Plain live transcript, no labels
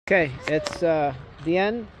Okay, it's the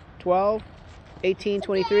end. 12, 18,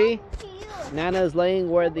 23. Nana is laying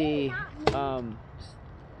where the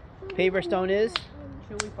paver stone is.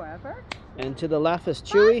 Chewy forever? And to the left is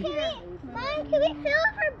Chewy. Mom, can we feel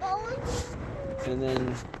her bones? And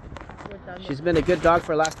then she's been a good dog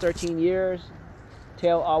for the last 13 years.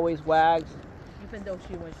 Tail always wags. Even though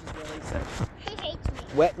when she's really sick. She hates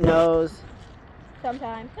me. Wet nose.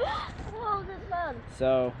 Sometimes. Oh, this one.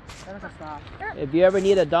 So, That was a stop. if you ever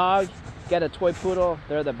need a dog, get a toy poodle.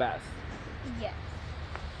 They're the best. Yes.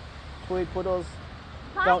 Toy poodles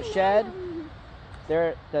don't shed.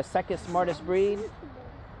 They're the second smartest breed.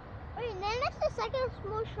 Wait, then that's the second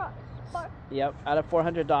smart. Yep, out of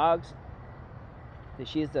 400 dogs,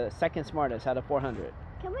 she's the second smartest out of 400.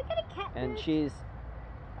 Can we get a cat? And she's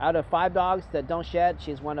out of 5 dogs that don't shed,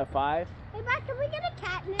 she's one of 5. Hey, Matt, can we get a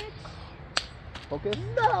cat next? Focus.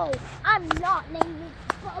 No, I'm not naming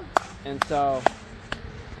it. And so,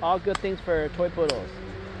 all good things for toy poodles.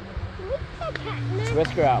 Can we get a cat next?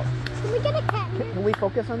 Risk her out. Can we get a cat next? Can we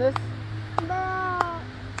focus on this? No.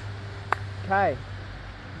 Kai,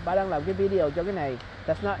 ba đang làm cái video cho cái này.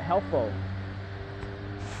 That's not helpful.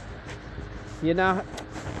 You're not